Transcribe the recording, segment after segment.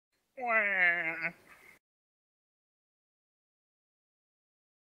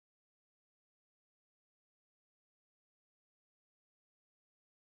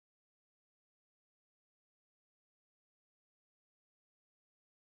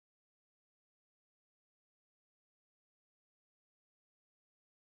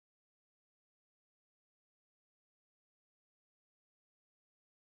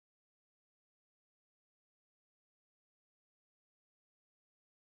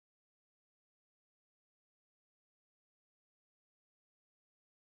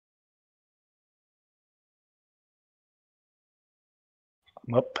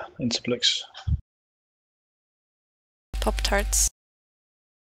I'm up in Simplex. Pop-Tarts.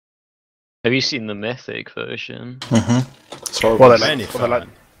 Have you seen the mythic version? Mm-hmm. Well, they're like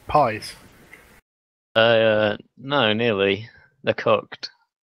pies. No, nearly. They're cooked.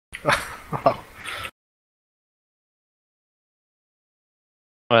 Oh.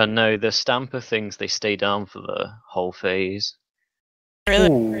 No, the stamper things, they stay down for the whole phase.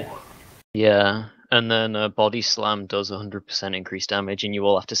 Really? Ooh. Yeah, and then Body Slam does 100% increased damage, and you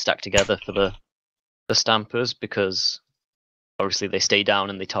all have to stack together for the stampers, because obviously they stay down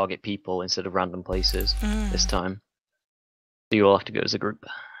and they target people instead of random places this time. So you all have to go as a group.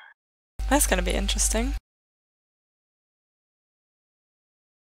 That's gonna be interesting.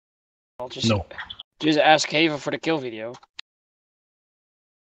 I'll just, No. just ask Haven for the kill video.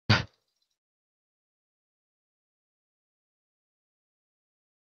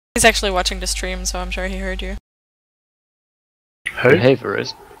 He's actually watching the stream, so I'm sure he heard you. Who? Haver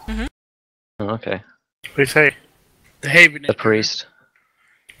is. Mhm. Oh, okay. Who's he? The Haven. The priest.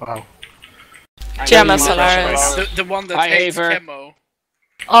 Wow. Gemma Solaris. The one that Hi, hates Haver. Chemo.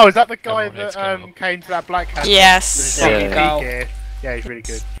 Oh, is that the guy Everyone hates that Camo. came to that black hat? Yes. With Yeah. his Cow. gear? Yeah, he's really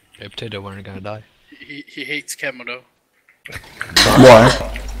good. Hey, Potato, when are you gonna die? He hates Chemo though.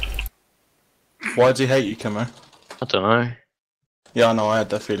 Why? Why does he hate you, Kimmo? I don't know. Yeah, I know. I had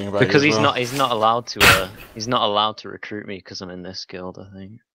that feeling about Because you as well. he's not allowed to he's not allowed to recruit me because I'm in this guild, I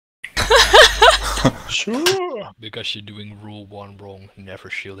think. Sure. Because you're doing rule 1 wrong, never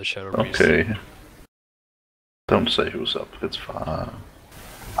shield a shadow priest. Okay. Don't say who's up, it's fine.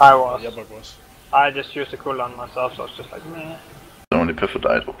 I was. Jabba was. I just used the cooldown myself, so I was just like, meh. Only Piffer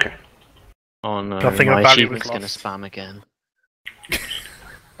died, okay. Oh no, Nothing of my value was achievement's gonna lost. spam again.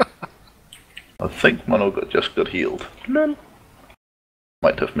 I think Mono just got healed. Lol.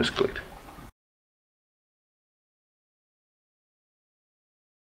 Might have misclicked.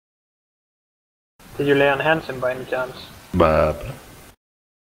 Did you lay on Hansen by any chance? But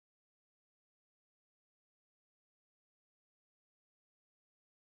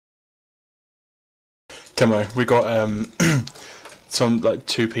Kimmo, we got some like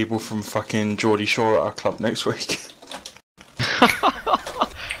 2 people from fucking Geordie Shore at our club next week.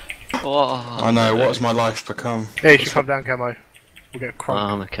 Oh, I know. What has my life become? Yeah, you should come down, Camo. We'll get a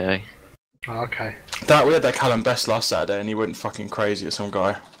crunk. okay. Oh, okay. We had that Callum Best last Saturday, and he went fucking crazy at some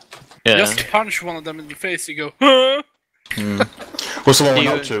guy. Yeah. Just punch one of them in the face, you go, huh? Well, someone went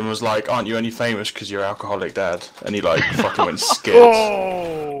You- up to him and was like, "Aren't you only famous because you're alcoholic, Dad?" And he like fucking went skits.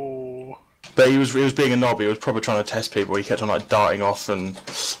 Oh! But he was being a knob. He was probably trying to test people. He kept on like darting off and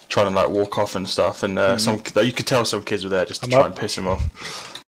trying to like walk off and stuff. And you could tell some kids were there just to try and piss him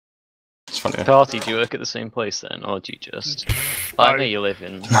off. It's funny. Carty, do you work at the same place then, or do you just... I know you live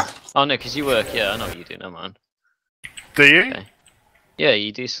in... Oh no, because you work, yeah, I know what you do now, man. Do you? Okay. Yeah,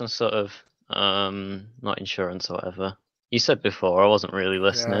 you do some sort of, not insurance or whatever. You said before, I wasn't really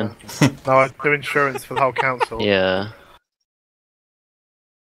listening. Yeah. No, I do insurance for the whole council. Yeah.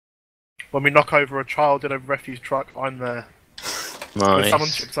 When we knock over a child in a refuse truck, I'm there. When someone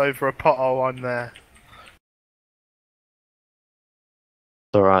Nice. trips over a pothole, I'm there.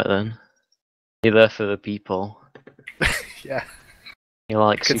 Alright then. You're there for the people. Yeah. You're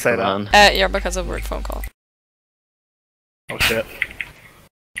like Could say that. Superman. Yeah, because of work phone call. Oh shit.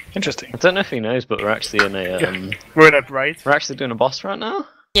 Interesting. I don't know if he knows, but we're actually in a, We're in a raid. we're actually doing a boss right now?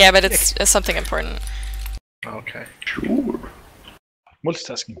 Yeah, but it's something important. Okay. sure.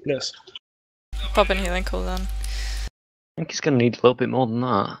 Multitasking, yes. Pop in healing cooldown. I think he's gonna need a little bit more than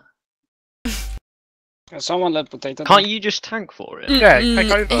that. Can someone let Potato Can't you just tank for it? Yeah,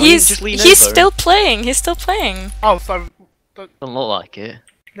 take over. He's Just lean he's over. still playing. He's still playing. Oh, so Doesn't look like it.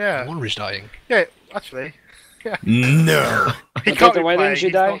 yeah, One is dying. yeah. Actually, No! he Potato, can't be why playing. didn't you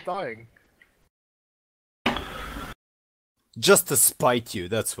He's die? not dying. Just to spite you,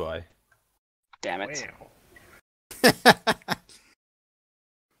 that's why. Damn it. Wow.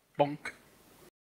 Bonk.